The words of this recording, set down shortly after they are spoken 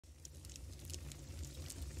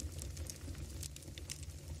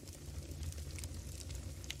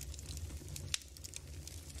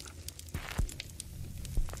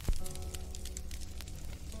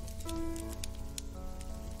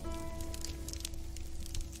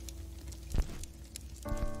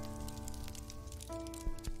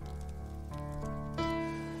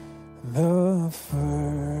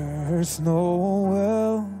first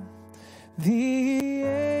Noel, the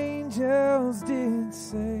angels did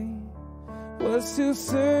say, was to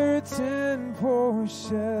certain poor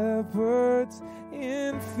shepherds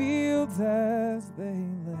in fields as they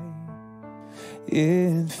lay.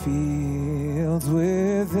 In fields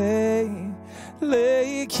where they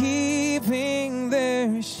lay keeping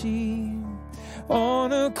their sheep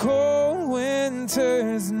on a cold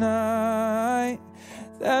winter's night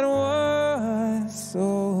that was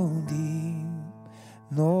so deep.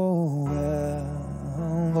 Noel,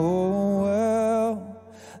 Noel,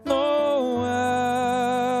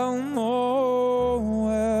 Noel, Noel.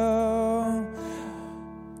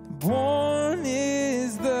 Born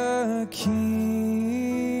is the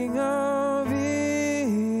King of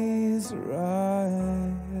Israel.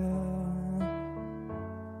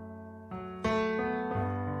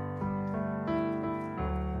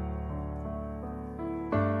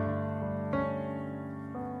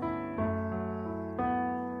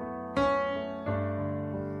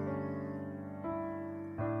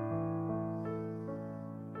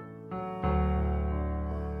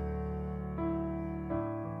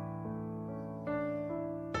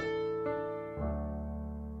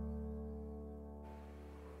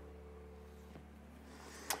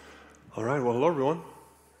 All right, well, hello, everyone.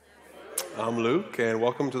 I'm Luke, and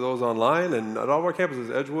welcome to those online and at all of our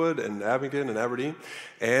campuses, Edgewood and Abington and Aberdeen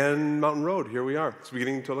and Mountain Road. Here we are. It's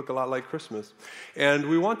beginning to look a lot like Christmas. And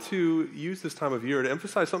we want to use this time of year to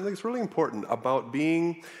emphasize something that's really important about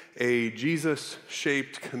being a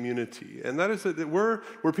Jesus-shaped community. And that is that we're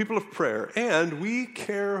people of prayer, and we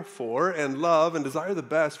care for and love and desire the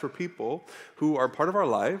best for people who are part of our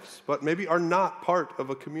lives, but maybe are not part of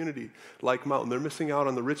a community like Mountain. They're missing out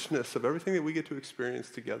on the richness of everything that we get to experience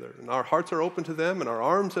together. And our hearts are open to them and our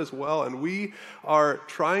arms as well, and we are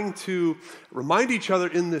trying to remind each other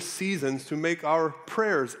in this season to make our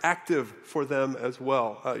prayers active for them as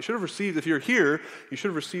well. You should have received, if you're here, you should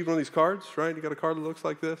have received one of these cards, right? You got a card that looks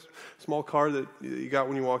like this, small card that you got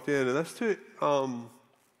when you walked in, and that's to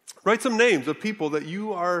write some names of people that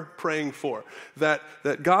you are praying for, that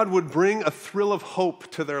God would bring a thrill of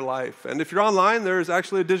hope to their life. And if you're online, there's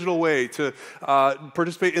actually a digital way to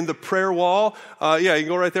participate in the prayer wall. You can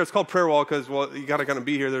go right there. It's called prayer wall because, well, you got to kind of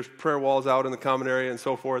be here. There's prayer walls out in the common area and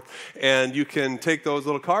so forth. And you can take those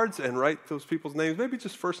little cards and write those people's names, maybe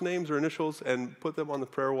just first names or initials, and put them on the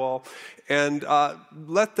prayer wall. And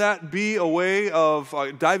let that be a way of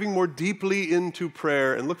diving more deeply into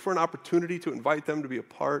prayer, and look for an opportunity to invite them to be a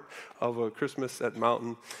part of a Christmas at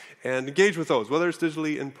Mountain, and engage with those, whether it's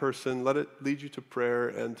digitally, in person. Let it lead you to prayer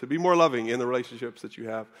and to be more loving in the relationships that you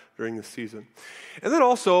have during this season. And then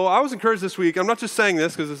also, I was encouraged this week, I'm not just saying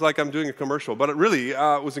this because it's like I'm doing a commercial, but it really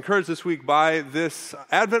was encouraged this week by this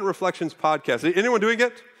Advent Reflections podcast. Anyone doing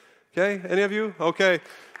it? Okay, any of you? Okay,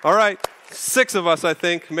 all right. 6 of us, I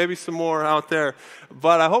think, maybe some more out there.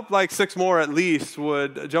 But I hope like 6 more at least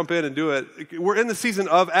would jump in and do it. We're in the season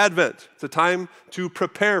of Advent. It's a time to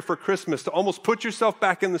prepare for Christmas, to almost put yourself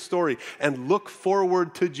back in the story and look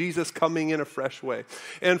forward to Jesus coming in a fresh way.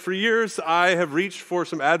 And for years, I have reached for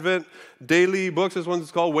some Advent daily books. This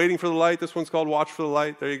one's called Waiting for the Light. This one's called Watch for the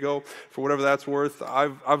Light. There you go, for whatever that's worth.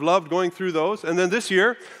 I've loved going through those. And then this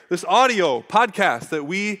year, this audio podcast that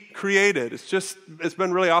we created, it's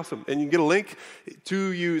been really awesome. And you can get a link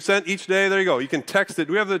to you sent each day. There you go. You can text it.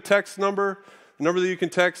 Do we have the text number? The number that you can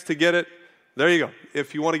text to get it? There you go.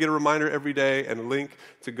 If you want to get a reminder every day and a link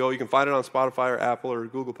to go, you can find it on Spotify or Apple or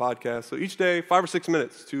Google Podcasts. So each day, 5 or 6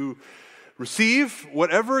 minutes to receive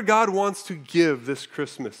whatever God wants to give this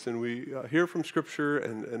Christmas. And we hear from Scripture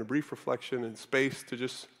and a brief reflection and space to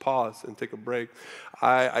just pause and take a break.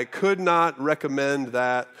 I could not recommend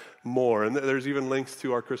that more. And there's even links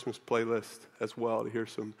to our Christmas playlist as well to hear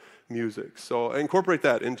some music. So incorporate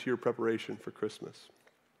that into your preparation for Christmas.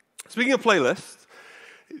 Speaking of playlists,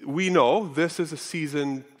 we know this is a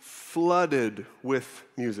season flooded with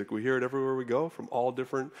music. We hear it everywhere we go, from all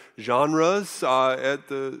different genres at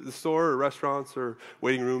the store or restaurants or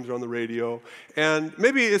waiting rooms or on the radio. And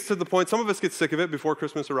maybe it's to the point, some of us get sick of it before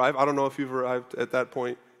Christmas arrives. I don't know if you've arrived at that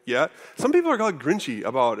point yet. Some people are like grinchy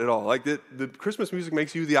about it all. Like the Christmas music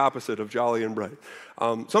makes you the opposite of jolly and bright.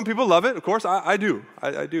 Some people love it, of course. I do.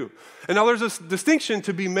 I do. And now there's a distinction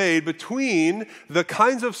to be made between the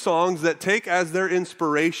kinds of songs that take as their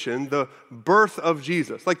inspiration the birth of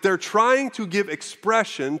Jesus. Like they're trying to give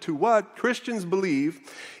expression to what Christians believe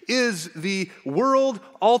is the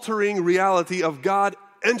world-altering reality of God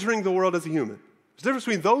entering the world as a human. There's a difference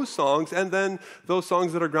between those songs and then those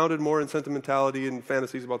songs that are grounded more in sentimentality and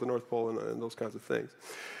fantasies about the North Pole and those kinds of things.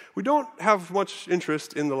 We don't have much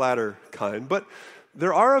interest in the latter kind, but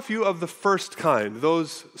there are a few of the first kind,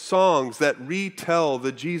 those songs that retell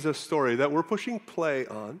the Jesus story that we're pushing play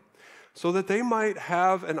on so that they might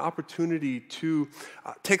have an opportunity to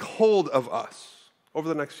take hold of us over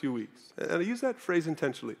the next few weeks. And I use that phrase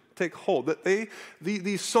intentionally, take hold. That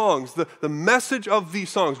these songs, the message of these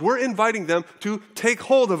songs, we're inviting them to take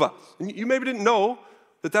hold of us. And you maybe didn't know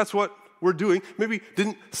that that's what we're doing, maybe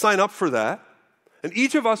didn't sign up for that. And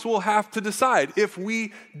each of us will have to decide if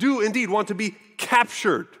we do indeed want to be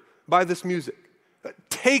captured by this music,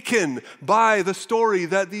 taken by the story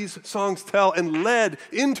that these songs tell, and led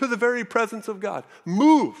into the very presence of God,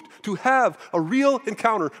 moved to have a real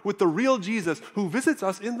encounter with the real Jesus who visits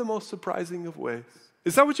us in the most surprising of ways.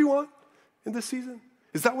 Is that what you want in this season?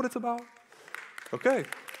 Is that what it's about? Okay.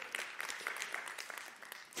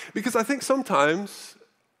 Because I think sometimes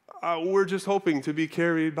we're just hoping to be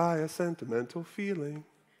carried by a sentimental feeling.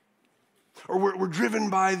 Or we're driven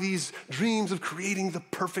by these dreams of creating the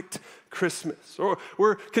perfect Christmas. Or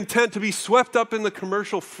we're content to be swept up in the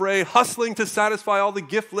commercial fray, hustling to satisfy all the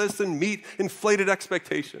gift lists and meet inflated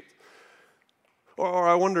expectations. Or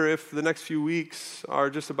I wonder if the next few weeks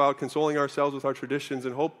are just about consoling ourselves with our traditions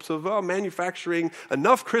in hopes of manufacturing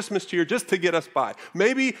enough Christmas cheer just to get us by.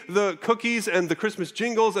 Maybe the cookies and the Christmas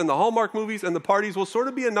jingles and the Hallmark movies and the parties will sort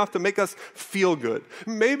of be enough to make us feel good.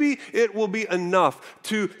 Maybe it will be enough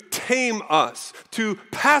to tame us, to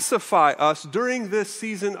pacify us during this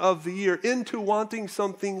season of the year into wanting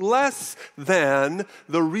something less than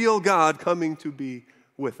the real God coming to be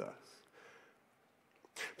with us.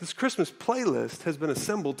 This Christmas playlist has been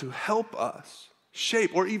assembled to help us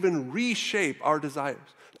shape or even reshape our desires,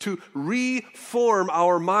 to reform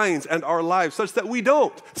our minds and our lives such that we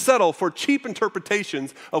don't settle for cheap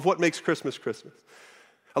interpretations of what makes Christmas Christmas.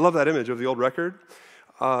 I love that image of the old record.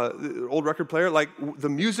 The old record player, like the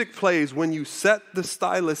music plays when you set the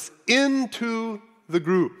stylus into the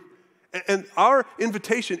groove. And our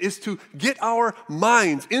invitation is to get our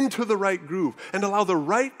minds into the right groove and allow the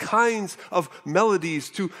right kinds of melodies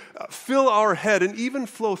to fill our head and even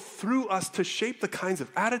flow through us to shape the kinds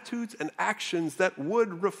of attitudes and actions that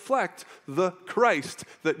would reflect the Christ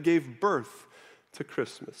that gave birth to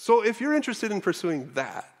Christmas. So if you're interested in pursuing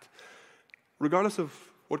that, regardless of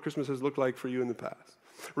what Christmas has looked like for you in the past,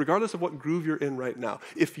 regardless of what groove you're in right now,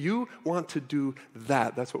 if you want to do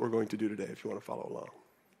that, that's what we're going to do today if you want to follow along.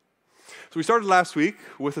 So we started last week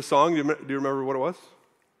with a song. Do you remember what it was?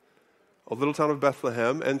 A Little Town of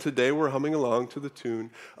Bethlehem. And today we're humming along to the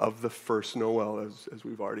tune of the first Noel, as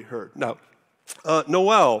we've already heard. Now,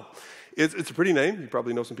 Noel, it's a pretty name. You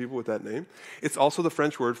probably know some people with that name. It's also the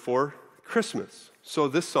French word for Christmas. So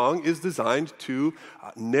this song is designed to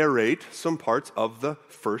narrate some parts of the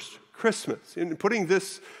first Christmas. In putting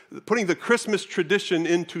the Christmas tradition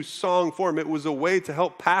into song form, it was a way to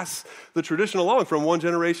help pass the tradition along from one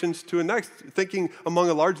generation to the next, thinking among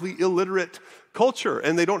a largely illiterate culture,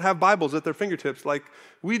 and they don't have Bibles at their fingertips like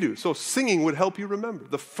we do. So singing would help you remember.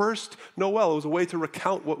 The first Noel was a way to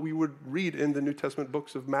recount what we would read in the New Testament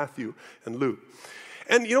books of Matthew and Luke.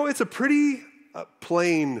 And it's a pretty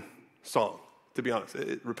plain song, to be honest.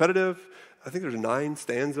 Repetitive. I think there's 9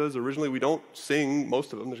 stanzas. Originally, we don't sing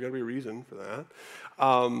most of them. There's got to be a reason for that.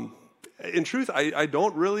 In truth, I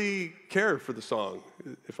don't really care for the song,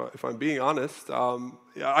 if I'm being honest.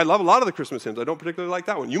 I love a lot of the Christmas hymns. I don't particularly like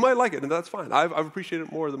that one. You might like it, and that's fine. I've appreciated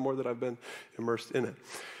it more the more that I've been immersed in it.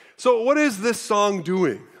 So what is this song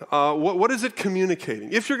doing? What is it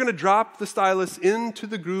communicating? If you're going to drop the stylus into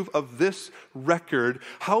the groove of this record,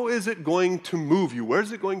 how is it going to move you? Where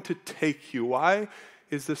is it going to take you? Why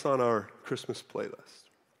is this on our Christmas playlist?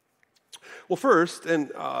 Well, first,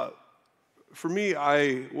 and for me,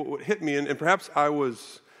 what hit me, and perhaps I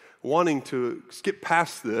was wanting to skip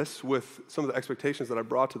past this with some of the expectations that I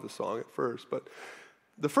brought to the song at first, but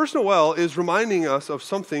the first Noel is reminding us of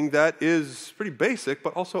something that is pretty basic,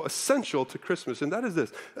 but also essential to Christmas, and that is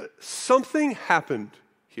this. Something happened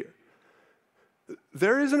here.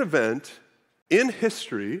 There is an event in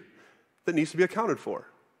history that needs to be accounted for.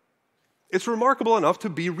 It's remarkable enough to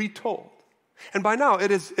be retold. And by now,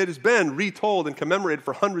 it has been retold and commemorated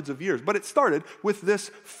for hundreds of years. But it started with this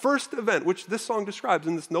first event, which this song describes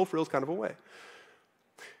in this no-frills kind of a way.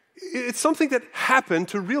 It's something that happened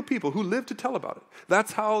to real people who lived to tell about it.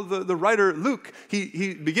 That's how the writer Luke,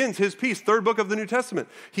 he begins his piece, third book of the New Testament.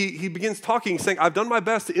 He begins talking, saying, I've done my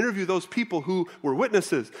best to interview those people who were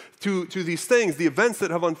witnesses to these things, the events that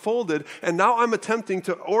have unfolded, and now I'm attempting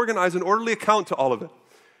to organize an orderly account to all of it.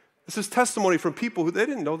 This is testimony from people who they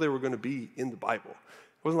didn't know they were going to be in the Bible.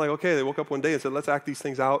 It wasn't like, okay, they woke up one day and said, let's act these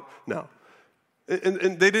things out. No.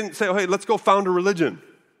 And they didn't say, oh, hey, let's go found a religion.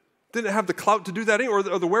 Didn't have the clout to do that or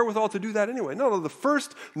the wherewithal to do that anyway. No, the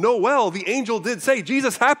first Noel, the angel did say,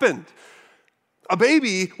 Jesus happened. A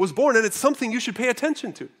baby was born, and it's something you should pay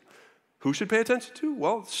attention to. Who should pay attention to?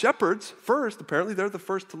 Well, shepherds first. Apparently, they're the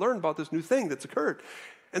first to learn about this new thing that's occurred.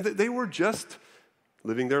 And they were just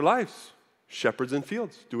living their lives. Shepherds in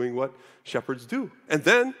fields, doing what shepherds do. And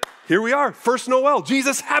then, here we are, first Noel,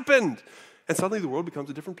 Jesus happened. And suddenly the world becomes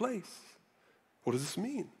a different place. What does this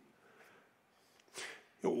mean?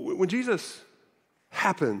 When Jesus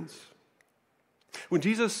happens, when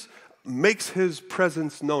Jesus makes his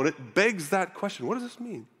presence known, it begs that question. What does this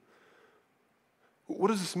mean? What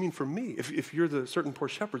does this mean for me if you're the certain poor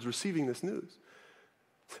shepherds receiving this news?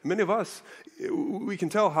 Many of us, we can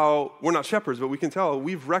tell how, we're not shepherds, but we can tell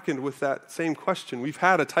we've reckoned with that same question. We've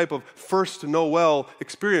had a type of first Noel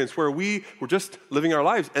experience where we were just living our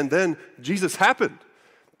lives, and then Jesus happened.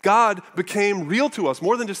 God became real to us,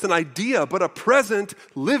 more than just an idea, but a present,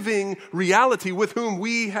 living reality with whom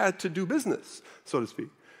we had to do business, so to speak.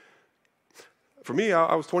 For me,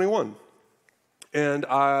 I was 21, and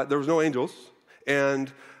there was no angels, and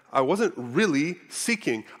I wasn't really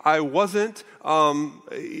seeking. I wasn't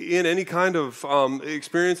in any kind of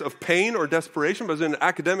experience of pain or desperation, but I was in an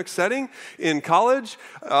academic setting, in college,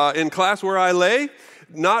 in class where I lay,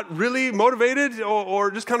 not really motivated or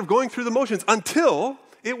just kind of going through the motions until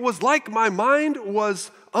it was like my mind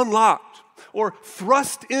was unlocked or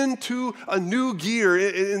thrust into a new gear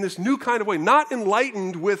in this new kind of way, not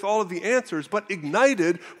enlightened with all of the answers, but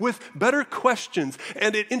ignited with better questions.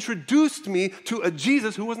 And it introduced me to a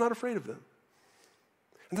Jesus who was not afraid of them.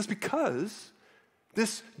 And that's because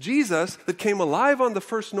this Jesus that came alive on the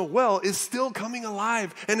first Noel is still coming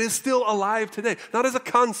alive and is still alive today. Not as a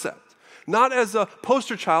concept, not as a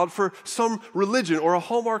poster child for some religion or a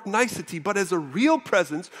hallmark nicety, but as a real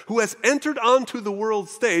presence who has entered onto the world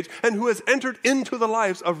stage and who has entered into the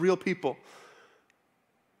lives of real people.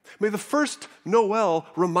 May the first Noel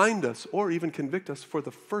remind us or even convict us for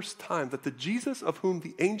the first time that the Jesus of whom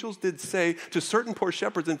the angels did say to certain poor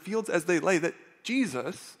shepherds in fields as they lay, that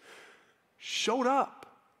Jesus showed up.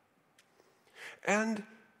 And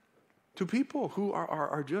to people who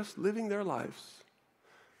are just living their lives,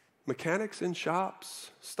 mechanics in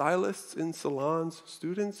shops, stylists in salons,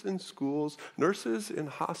 students in schools, nurses in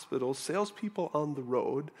hospitals, salespeople on the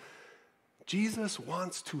road, Jesus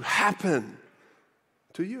wants to happen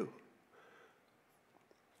to you.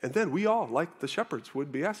 And then we all, like the shepherds,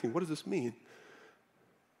 would be asking, what does this mean?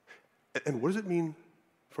 And what does it mean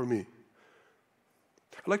for me?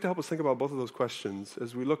 I'd like to help us think about both of those questions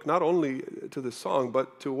as we look not only to this song,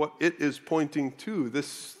 but to what it is pointing to,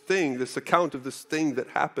 this thing, this account of this thing that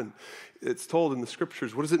happened. It's told in the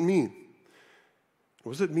scriptures. What does it mean?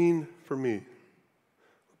 What does it mean for me?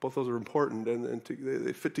 Both those are important, and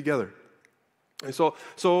they fit together. And so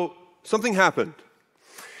something happened.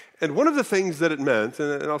 And one of the things that it meant,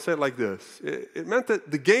 and I'll say it like this, it meant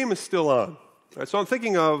that the game is still on. Right, so I'm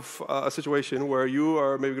thinking of a situation where you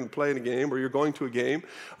are maybe going to play in a game or you're going to a game,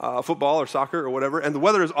 football or soccer or whatever, and the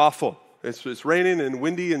weather is awful. It's raining and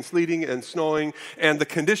windy and sleeting and snowing, and the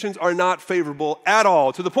conditions are not favorable at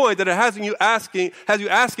all, to the point that it has you asking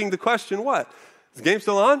the question, what? Is the game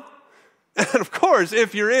still on? And of course,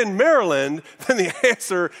 if you're in Maryland, then the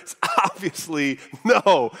answer is obviously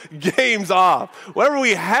no. Game's off. Whatever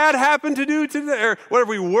we had happened to do today, or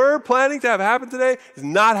whatever we were planning to have happen today, is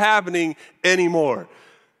not happening anymore.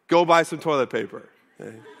 Go buy some toilet paper.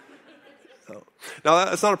 Okay? No. Now,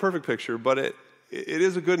 that's not a perfect picture, but it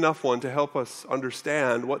is a good enough one to help us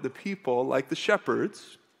understand what the people, like the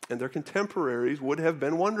shepherds and their contemporaries, would have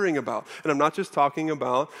been wondering about. And I'm not just talking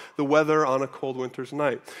about the weather on a cold winter's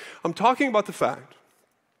night. I'm talking about the fact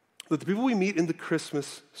that the people we meet in the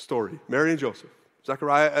Christmas story, Mary and Joseph,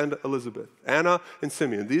 Zechariah and Elizabeth, Anna and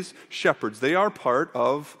Simeon, these shepherds, they are part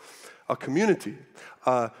of a community,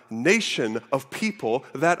 a nation of people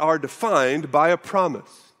that are defined by a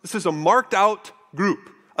promise. This is a marked out group,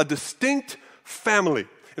 a distinct family.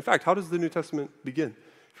 In fact, how does the New Testament begin?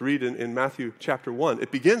 Read in Matthew chapter 1. It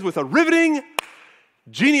begins with a riveting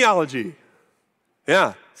genealogy.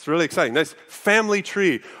 Yeah, it's really exciting. Nice family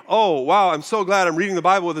tree. Oh, wow, I'm so glad I'm reading the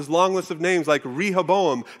Bible with this long list of names like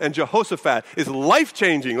Rehoboam and Jehoshaphat. It's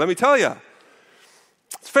life-changing, let me tell you.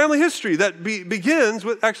 It's family history that begins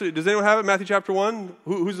with, actually, does anyone have it? Matthew chapter 1?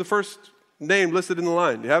 Who's the first name listed in the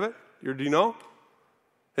line? Do you have it? Do you know?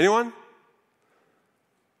 Anyone?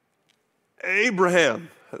 Abraham.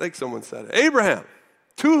 I think someone said it. Abraham.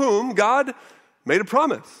 To whom God made a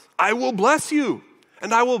promise. I will bless you,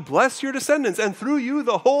 and I will bless your descendants, and through you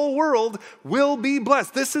the whole world will be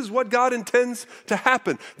blessed. This is what God intends to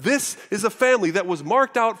happen. This is a family that was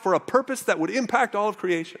marked out for a purpose that would impact all of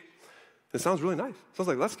creation. It sounds really nice. It sounds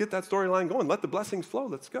like, let's get that storyline going. Let the blessings flow.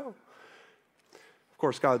 Let's go. Of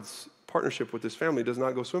course, God's partnership with this family does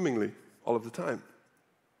not go swimmingly all of the time.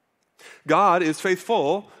 God is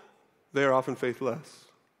faithful. They are often faithless.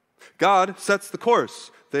 God sets the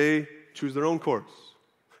course. They choose their own course.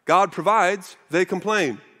 God provides. They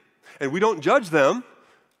complain. And we don't judge them.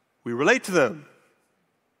 We relate to them.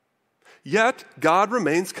 Yet, God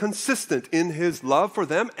remains consistent in his love for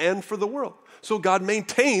them and for the world. So God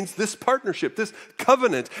maintains this partnership, this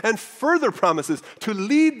covenant, and further promises to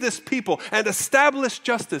lead this people and establish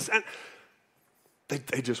justice. And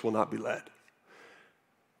they just will not be led.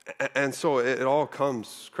 And so it all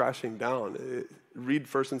comes crashing down. Read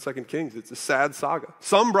 1st and 2nd Kings. It's a sad saga.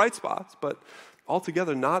 Some bright spots, but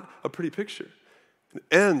altogether not a pretty picture. It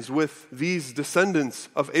ends with these descendants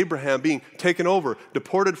of Abraham being taken over,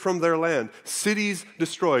 deported from their land, cities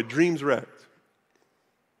destroyed, dreams wrecked.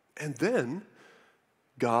 And then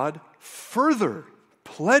God further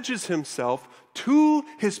pledges himself to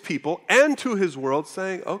his people and to his world,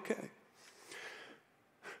 saying, okay,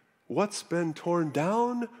 what's been torn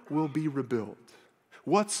down will be rebuilt.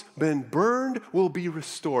 What's been burned will be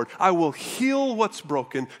restored. I will heal what's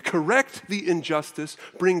broken, correct the injustice,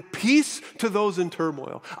 bring peace to those in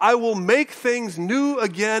turmoil. I will make things new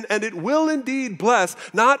again, and it will indeed bless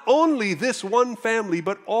not only this one family,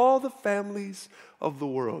 but all the families of the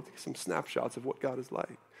world. Some snapshots of what God is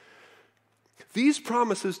like. These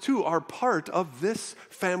promises, too, are part of this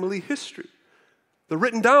family history. They're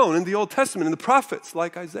written down in the Old Testament, in the prophets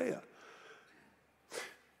like Isaiah.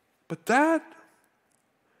 But that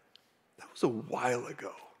was a while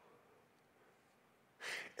ago.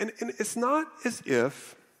 And it's not as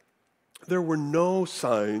if there were no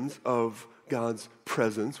signs of God's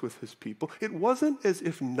presence with his people. It wasn't as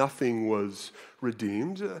if nothing was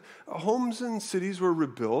redeemed. Homes and cities were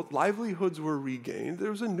rebuilt. Livelihoods were regained.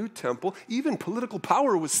 There was a new temple. Even political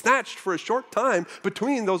power was snatched for a short time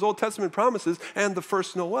between those Old Testament promises and the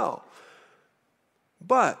first Noel.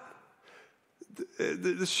 But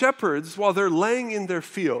the shepherds, while they're laying in their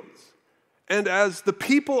fields, and as the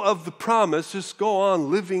people of the promise just go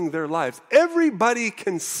on living their lives, everybody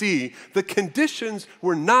can see the conditions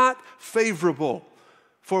were not favorable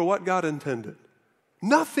for what God intended.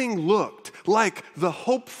 Nothing looked like the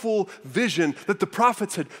hopeful vision that the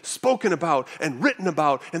prophets had spoken about and written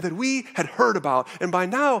about and that we had heard about. And by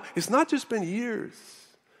now, it's not just been years,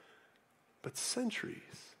 but centuries.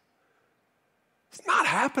 It's not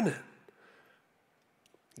happening.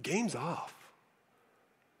 Game's off.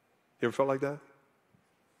 You ever felt like that?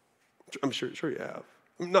 I'm sure you have.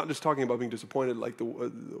 I'm not just talking about being disappointed like the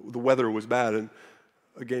weather was bad and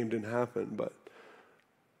a game didn't happen, but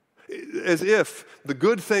as if the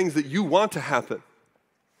good things that you want to happen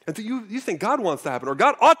and that you think God wants to happen or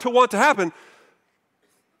God ought to want to happen,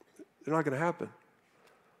 they're not going to happen.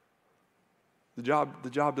 The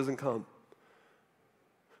job doesn't come.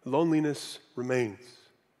 Loneliness remains.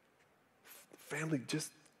 Family just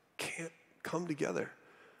can't come together.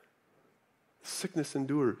 Sickness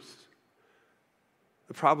endures.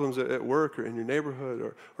 The problems at work or in your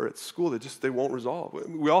neighborhood or at school, they won't resolve.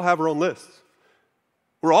 We all have our own lists.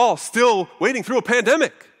 We're all still waiting through a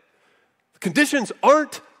pandemic. The conditions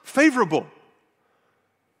aren't favorable.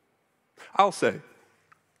 I'll say,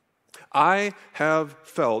 I have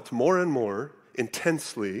felt more and more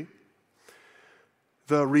intensely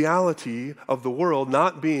the reality of the world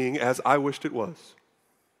not being as I wished it was.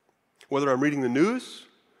 Whether I'm reading the news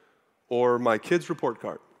or my kid's report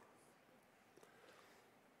card.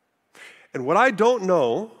 And what I don't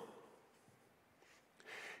know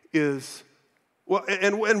is,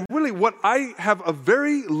 and really what I have a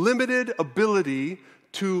very limited ability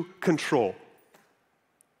to control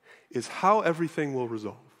is how everything will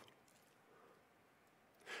resolve.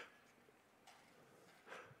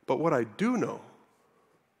 But what I do know,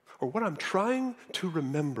 or what I'm trying to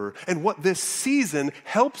remember, and what this season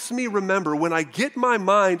helps me remember when I get my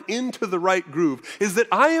mind into the right groove, is that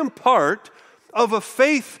I am part of a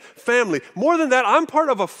faith family. More than that, I'm part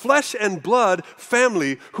of a flesh and blood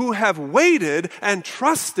family who have waited and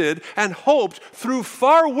trusted and hoped through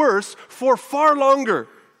far worse for far longer.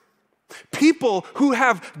 People who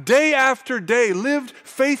have day after day lived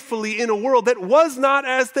faithfully in a world that was not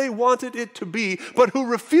as they wanted it to be, but who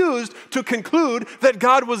refused to conclude that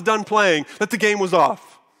God was done playing, that the game was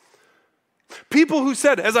off. People who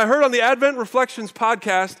said, as I heard on the Advent Reflections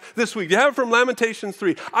podcast this week, you have it from Lamentations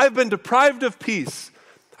 3, I've been deprived of peace.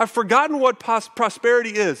 I've forgotten what prosperity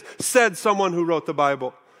is, said someone who wrote the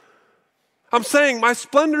Bible. I'm saying my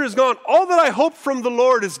splendor is gone. All that I hoped from the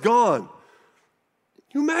Lord is gone.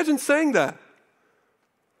 Can you imagine saying that?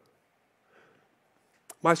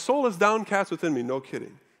 My soul is downcast within me, no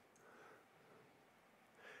kidding.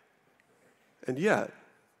 And yet,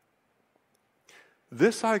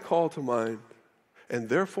 this I call to mind, and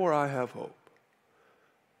therefore I have hope.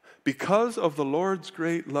 Because of the Lord's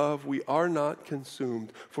great love, we are not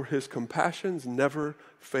consumed, for his compassions never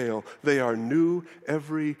fail. They are new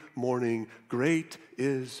every morning. Great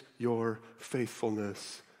is your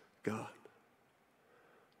faithfulness, God.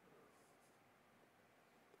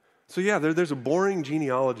 So yeah, there's a boring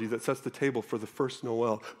genealogy that sets the table for the first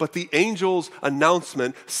Noel. But the angel's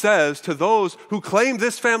announcement says to those who claim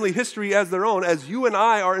this family history as their own, as you and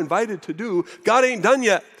I are invited to do, God ain't done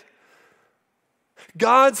yet.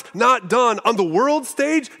 God's not done on the world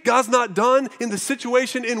stage. God's not done in the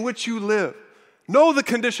situation in which you live. No, the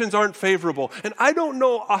conditions aren't favorable. And I don't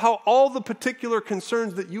know how all the particular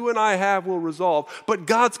concerns that you and I have will resolve, but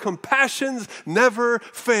God's compassions never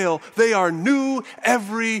fail. They are new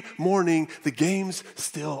every morning. The game's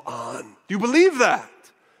still on. Do you believe that?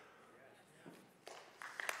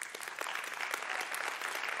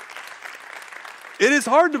 It is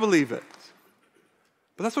hard to believe it.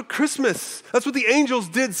 But that's what Christmas, that's what the angels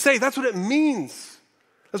did say. That's what it means.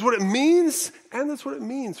 That's what it means, and that's what it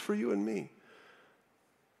means for you and me.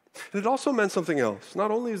 And it also meant something else.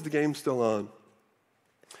 Not only is the game still on,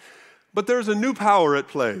 but there's a new power at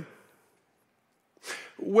play.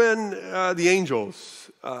 When the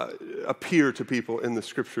angels appear to people in the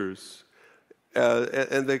scriptures,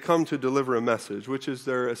 and they come to deliver a message, which is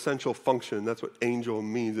their essential function. That's what angel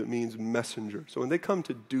means. It means messenger. So when they come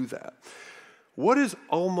to do that, what is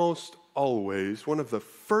almost always one of the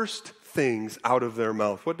first things out of their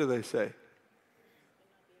mouth? What do they say?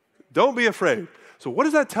 Don't be afraid. So what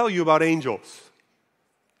does that tell you about angels?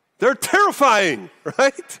 They're terrifying,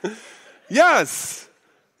 right? Yes.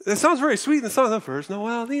 It sounds very sweet in the song. The first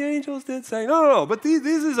Noel, the angels did say. No. But this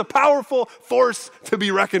is a powerful force to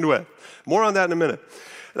be reckoned with. More on that in a minute.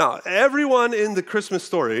 Now, everyone in the Christmas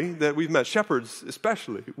story that we've met, shepherds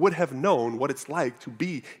especially, would have known what it's like to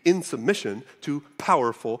be in submission to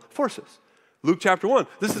powerful forces. Luke chapter 1,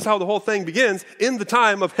 this is how the whole thing begins. In the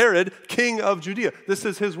time of Herod, king of Judea. This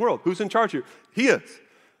is his world. Who's in charge here? He is.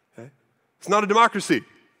 Okay? It's not a democracy.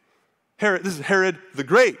 This is Herod the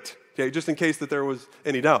Great, okay, just in case that there was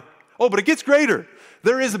any doubt. Oh, but it gets greater.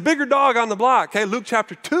 There is a bigger dog on the block. Okay, Luke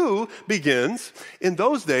chapter 2 begins. In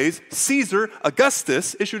those days, Caesar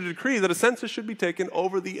Augustus issued a decree that a census should be taken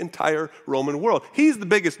over the entire Roman world. He's the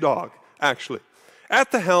biggest dog, actually,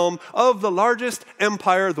 at the helm of the largest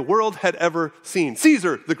empire the world had ever seen.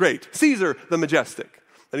 Caesar the Great, Caesar the Majestic.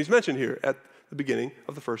 And he's mentioned here at the beginning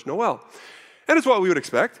of the first Noel. And it's what we would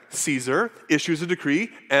expect. Caesar issues a decree,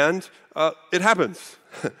 and it happens.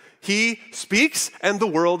 He speaks, and the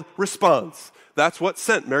world responds. That's what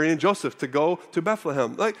sent Mary and Joseph to go to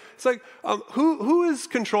Bethlehem. Who is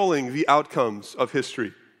controlling the outcomes of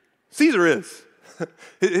history? Caesar is.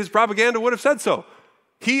 His propaganda would have said so.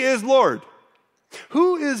 He is Lord.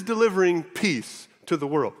 Who is delivering peace to the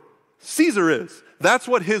world? Caesar is. That's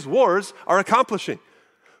what his wars are accomplishing.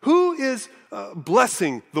 Who is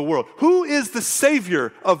blessing the world? Who is the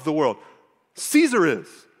savior of the world? Caesar is.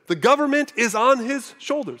 The government is on his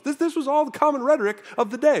shoulders. This was all the common rhetoric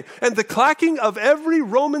of the day. And the clacking of every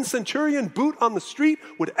Roman centurion boot on the street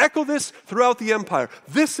would echo this throughout the empire.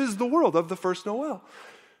 This is the world of the first Noel,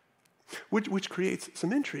 which creates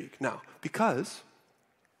some intrigue now, because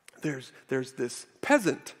there's this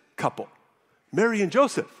peasant couple, Mary and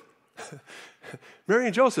Joseph. Mary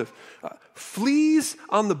and Joseph flees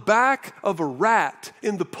on the back of a rat,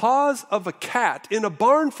 in the paws of a cat, in a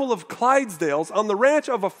barn full of Clydesdales, on the ranch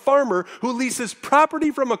of a farmer who leases property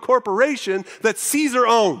from a corporation that Caesar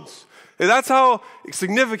owns. And that's how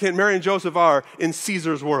significant Mary and Joseph are in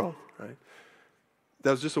Caesar's world. Right?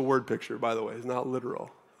 That was just a word picture, by the way. It's not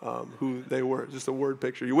literal who they were. Just a word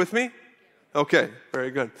picture. You with me? Okay,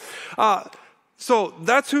 very good. So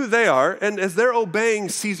that's who they are. And as they're obeying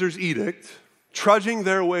Caesar's edict, trudging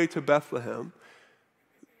their way to Bethlehem,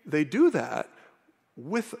 they do that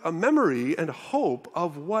with a memory and hope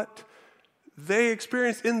of what they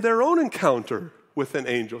experienced in their own encounter with an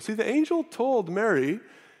angel. See, the angel told Mary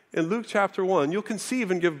in Luke chapter 1, you'll conceive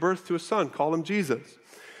and give birth to a son, call him Jesus.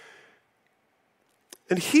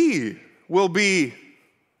 And he will be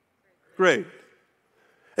great.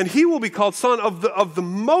 And he will be called Son of the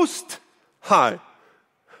Most High.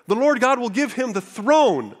 The Lord God will give him the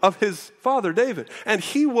throne of his father David, and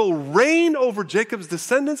he will reign over Jacob's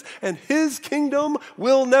descendants, and his kingdom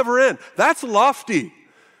will never end. That's lofty.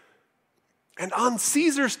 And on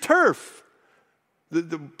Caesar's turf,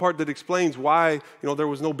 the part that explains why there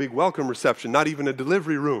was no big welcome reception, not even a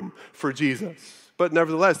delivery room for Jesus. but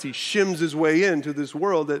nevertheless, he shims his way into this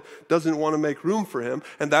world that doesn't want to make room for him,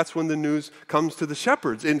 and that's when the news comes to the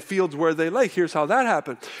shepherds in fields where they lay. Here's how that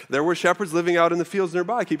happened. There were shepherds living out in the fields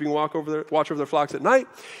nearby, keeping watch over their flocks at night.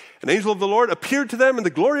 An angel of the Lord appeared to them, and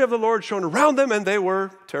the glory of the Lord shone around them, and they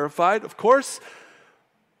were terrified, of course.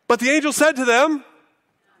 But the angel said to them,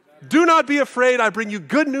 "Do not be afraid. I bring you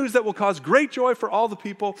good news that will cause great joy for all the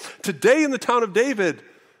people. Today in the town of David,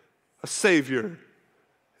 a Savior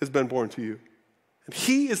has been born to you. And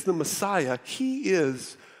he is the Messiah. He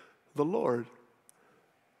is the Lord.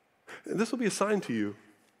 And this will be a sign to you.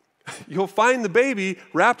 You'll find the baby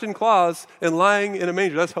wrapped in cloths and lying in a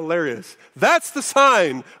manger." That's hilarious. That's the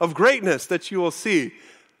sign of greatness that you will see.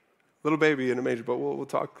 Little baby in a manger, but we'll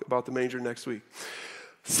talk about the manger next week.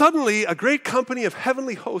 Suddenly, a great company of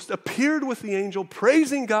heavenly hosts appeared with the angel,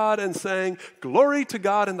 praising God and saying, "Glory to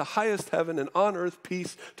God in the highest heaven, and on earth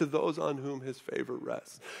peace to those on whom his favor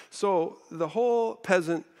rests." So the whole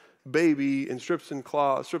peasant baby in strips of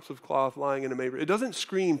cloth lying in a manger, it doesn't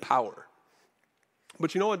scream power.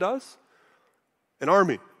 But you know what does? An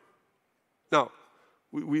army. Now,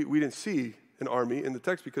 we didn't see an army in the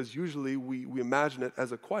text because usually we imagine it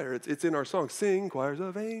as a choir. It's in our song, "Sing choirs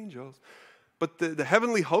of angels." But the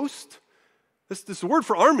heavenly host, this is a word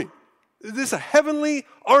for army. This is a heavenly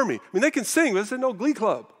army. I mean, they can sing, but this is no glee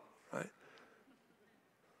club, right?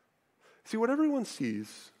 See, what everyone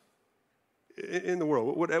sees in the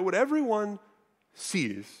world, what everyone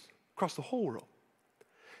sees across the whole world,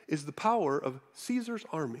 is the power of Caesar's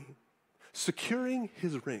army securing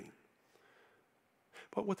his reign.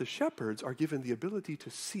 But what the shepherds are given the ability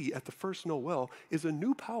to see at the first Noel is a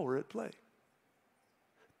new power at play.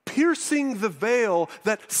 Piercing the veil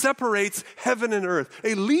that separates heaven and earth.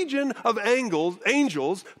 A legion of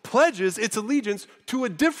angels pledges its allegiance to a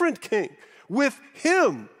different king. With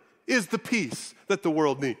him is the peace that the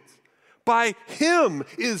world needs. By him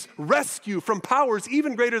is rescue from powers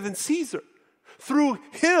even greater than Caesar. Through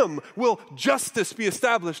him will justice be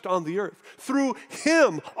established on the earth. Through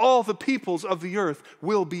him, all the peoples of the earth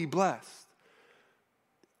will be blessed.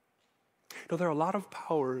 Now, there are a lot of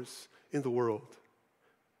powers in the world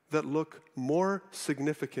that look more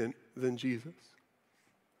significant than Jesus.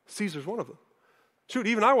 Caesar's one of them. Shoot,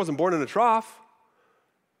 even I wasn't born in a trough.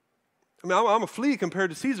 I mean, I'm a flea compared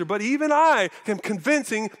to Caesar, but even I am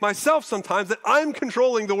convincing myself sometimes that I'm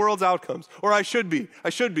controlling the world's outcomes, or I should be. I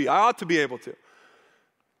ought to be able to.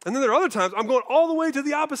 And then there are other times I'm going all the way to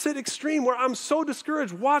the opposite extreme where I'm so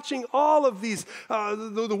discouraged watching all of these,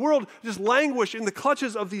 the world just languish in the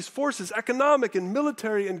clutches of these forces, economic and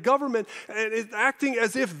military and government, and it's acting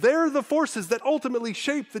as if they're the forces that ultimately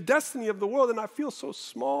shape the destiny of the world, and I feel so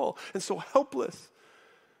small and so helpless.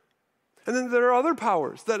 And then there are other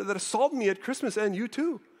powers that assault me at Christmas, and you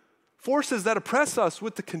too. Forces that oppress us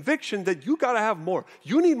with the conviction that you got to have more.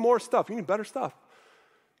 You need more stuff. You need better stuff.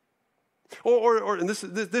 And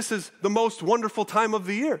this is the most wonderful time of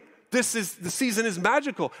the year. The season is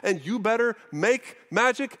magical, and you better make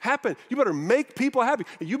magic happen. You better make people happy,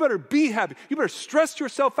 and you better be happy. You better stress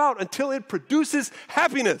yourself out until it produces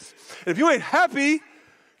happiness. And if you ain't happy,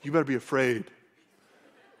 you better be afraid.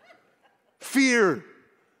 Fear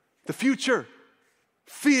the future.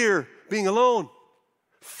 Fear being alone.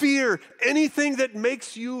 Fear anything that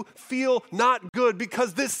makes you feel not good,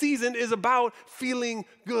 because this season is about feeling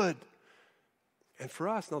good. And for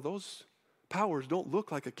us, now those powers don't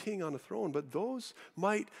look like a king on a throne, but those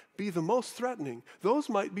might be the most threatening. Those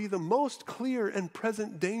might be the most clear and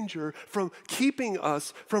present danger from keeping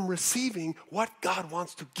us from receiving what God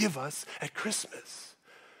wants to give us at Christmas.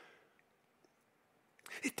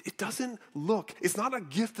 It doesn't look, it's not a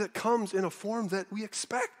gift that comes in a form that we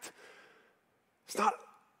expect. It's not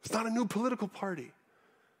a new political party.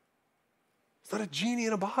 It's not a genie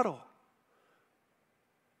in a bottle.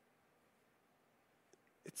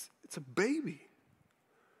 It's a baby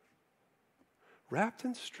wrapped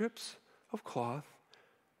in strips of cloth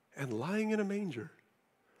and lying in a manger.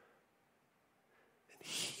 And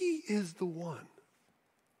he is the one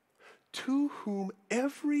to whom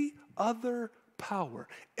every other power,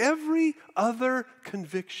 every other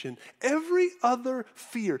conviction, every other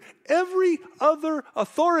fear, every other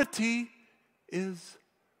authority is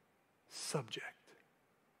subject.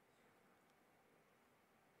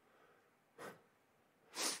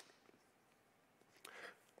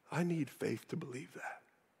 I need faith to believe that.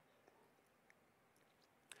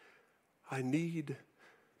 I need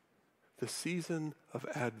the season of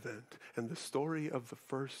Advent and the story of the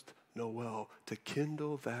first Noel to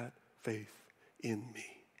kindle that faith in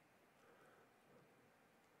me.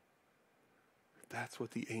 That's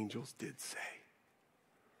what the angels did say.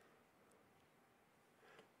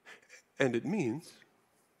 And it means,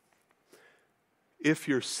 if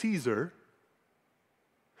you're Caesar,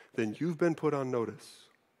 then you've been put on notice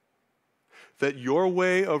that your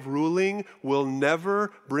way of ruling will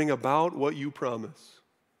never bring about what you promise.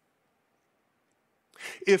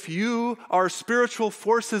 If you are spiritual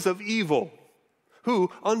forces of evil,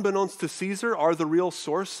 who, unbeknownst to Caesar, are the real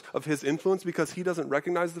source of his influence because he doesn't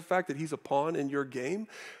recognize the fact that he's a pawn in your game,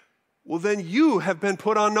 well, then you have been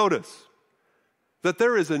put on notice that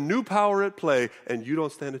there is a new power at play and you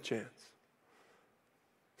don't stand a chance.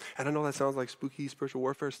 And I know that sounds like spooky spiritual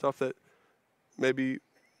warfare stuff that maybe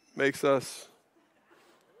makes us,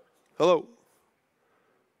 hello,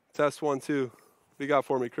 test 1, 2. What do you got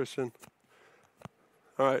for me, Christian?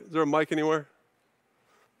 All right, is there a mic anywhere?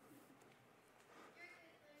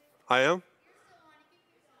 I am?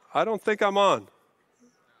 I don't think I'm on.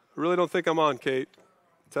 I really don't think I'm on, Kate.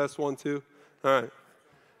 Test 1, 2. All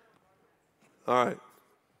right.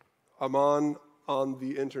 I'm on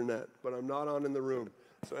the internet, but I'm not on in the room.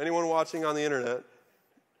 So anyone watching on the internet,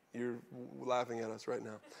 you're laughing at us right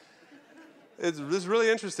now. This is really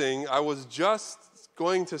interesting. I was just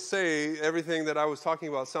going to say everything that I was talking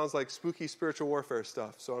about sounds like spooky spiritual warfare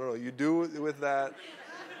stuff. So I don't know. You do with that.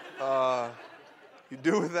 You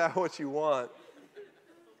do with that what you want.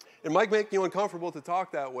 It might make you uncomfortable to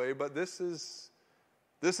talk that way, but this is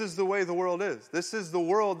the way the world is. This is the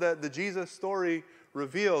world that the Jesus story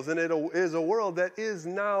reveals, and it is a world that is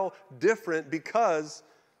now different because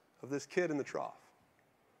of this kid in the trough.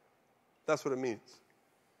 That's what it means.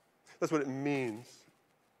 That's what it means.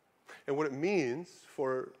 And what it means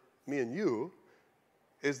for me and you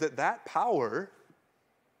is that power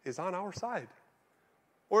is on our side.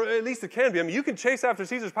 Or at least it can be. I mean, you can chase after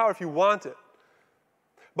Caesar's power if you want it.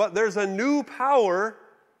 But there's a new power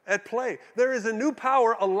at play. There is a new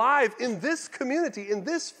power alive in this community, in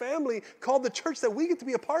this family called the church that we get to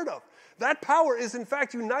be a part of. That power is, in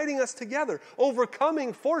fact, uniting us together,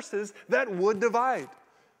 overcoming forces that would divide.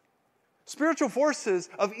 Spiritual forces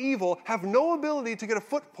of evil have no ability to get a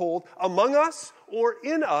foothold among us or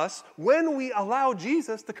in us when we allow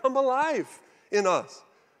Jesus to come alive in us.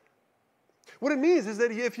 What it means is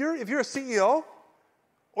that if you're a CEO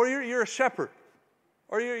or you're a shepherd,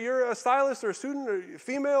 or you're a stylist or a student, or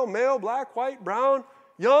female, male, black, white, brown,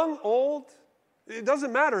 young, old, it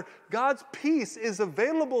doesn't matter. God's peace is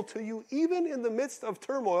available to you even in the midst of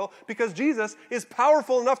turmoil because Jesus is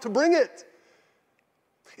powerful enough to bring it.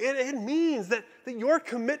 It means that your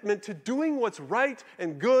commitment to doing what's right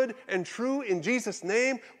and good and true in Jesus'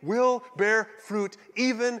 name will bear fruit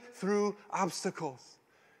even through obstacles.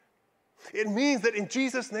 It means that in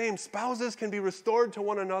Jesus' name, spouses can be restored to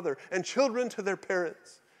one another and children to their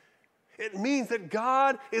parents. It means that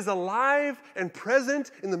God is alive and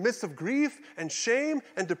present in the midst of grief and shame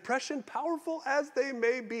and depression, powerful as they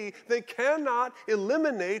may be. They cannot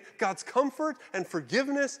eliminate God's comfort and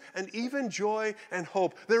forgiveness and even joy and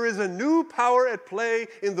hope. There is a new power at play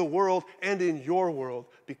in the world and in your world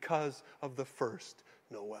because of the first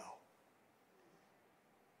Noel.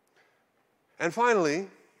 And finally,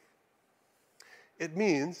 it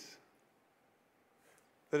means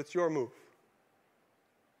that it's your move.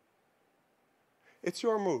 It's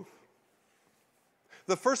your move.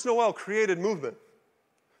 The first Noel created movement.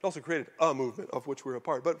 It also created a movement of which we're a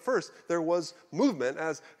part. But first, there was movement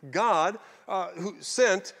as God who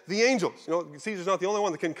sent the angels. You know, Caesar's not the only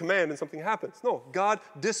one that can command and something happens. No, God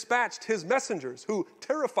dispatched his messengers who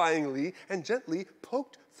terrifyingly and gently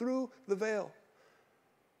poked through the veil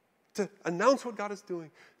to announce what God is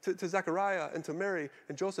doing to Zechariah and to Mary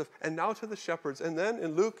and Joseph and now to the shepherds. And then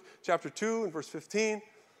in Luke chapter 2 and verse 15,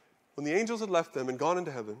 when the angels had left them and gone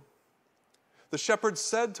into heaven, the shepherds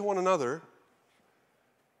said to one another,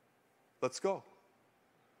 let's go.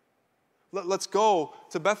 Let's go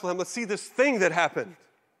to Bethlehem. Let's see this thing that happened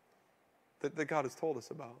that God has told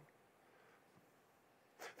us about.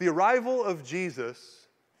 The arrival of Jesus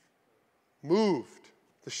moved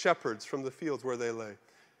the shepherds from the fields where they lay.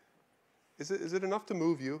 Is it enough to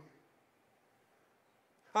move you?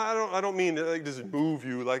 I don't mean like does it move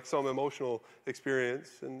you like some emotional experience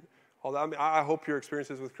and all that. I mean, I hope your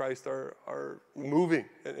experiences with Christ are moving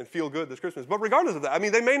and feel good this Christmas. But regardless of that, I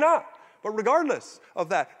mean, they may not. But regardless of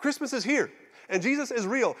that, Christmas is here, and Jesus is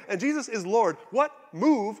real, and Jesus is Lord. What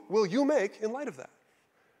move will you make in light of that?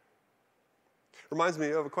 Reminds me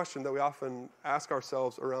of a question that we often ask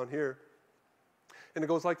ourselves around here. And it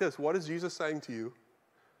goes like this: what is Jesus saying to you?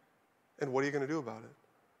 And what are you going to do about it?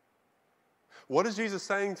 What is Jesus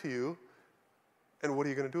saying to you? And what are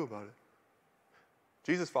you going to do about it?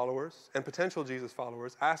 Jesus followers and potential Jesus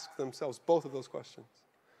followers ask themselves both of those questions.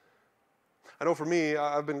 I know for me,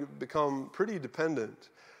 I've become pretty dependent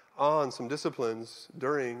on some disciplines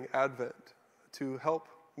during Advent to help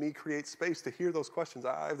me create space to hear those questions.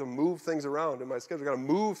 I have to move things around in my schedule. I've got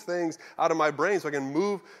to move things out of my brain so I can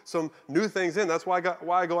move some new things in. That's why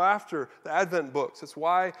I go after the Advent books. It's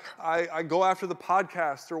why I go after the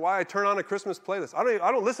podcast, or why I turn on a Christmas playlist.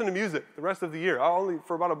 I don't listen to music the rest of the year.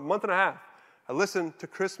 For about a month and a half, I listen to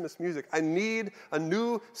Christmas music. I need a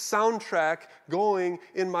new soundtrack going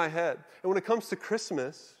in my head. And when it comes to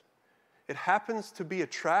Christmas, it happens to be a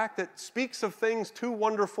track that speaks of things too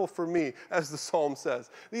wonderful for me, as the psalm says.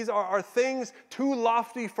 These are things too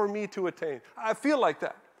lofty for me to attain. I feel like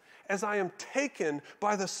that as I am taken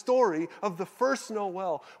by the story of the first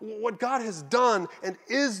Noel. What God has done and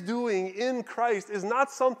is doing in Christ is not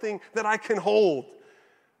something that I can hold.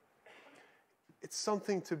 It's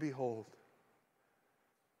something to behold.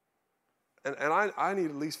 And I need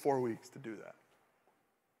at least 4 weeks to do that.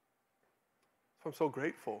 So I'm so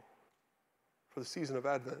grateful for the season of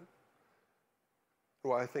Advent, and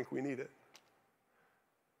why I think we need it.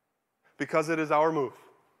 Because it is our move.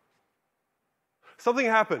 Something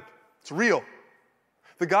happened. It's real.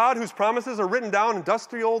 The God whose promises are written down in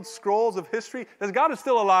dusty old scrolls of history, that God is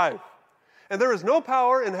still alive. And there is no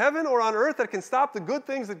power in heaven or on earth that can stop the good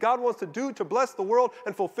things that God wants to do to bless the world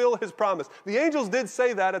and fulfill his promise. The angels did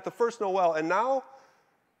say that at the first Noel, and now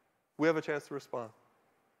we have a chance to respond.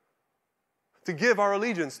 To give our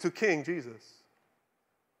allegiance to King Jesus.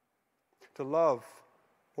 To love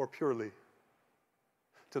more purely,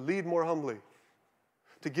 to lead more humbly,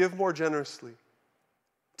 to give more generously,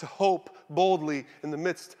 to hope boldly in the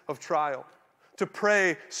midst of trial, to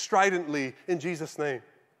pray stridently in Jesus' name,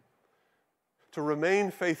 to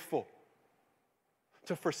remain faithful,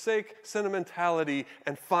 to forsake sentimentality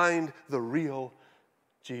and find the real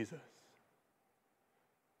Jesus.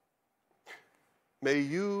 May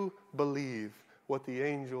you believe what the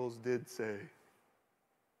angels did say.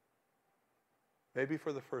 Maybe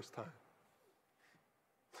for the first time.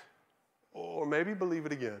 Or maybe believe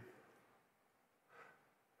it again.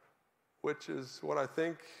 Which is what I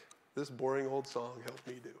think this boring old song helped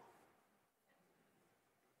me do.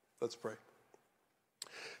 Let's pray.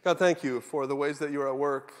 God, thank you for the ways that you are at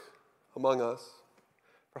work among us,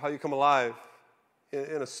 for how you come alive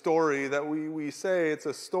in a story that we say it's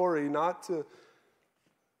a story, not to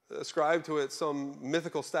ascribe to it some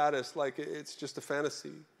mythical status like it's just a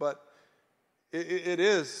fantasy, but it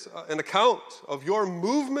is an account of your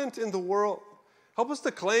movement in the world. Help us to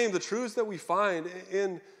claim the truths that we find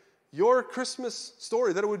in your Christmas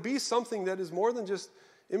story, that it would be something that is more than just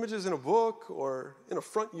images in a book or in a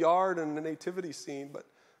front yard and a nativity scene, but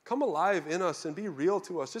come alive in us and be real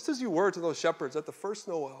to us, just as you were to those shepherds at the first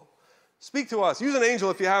Noel. Speak to us. Use an angel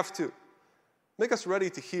if you have to. Make us ready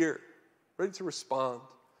to hear, ready to respond.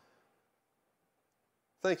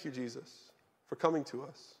 Thank you, Jesus, for coming to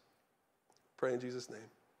us. Pray in Jesus' name.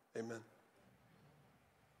 Amen.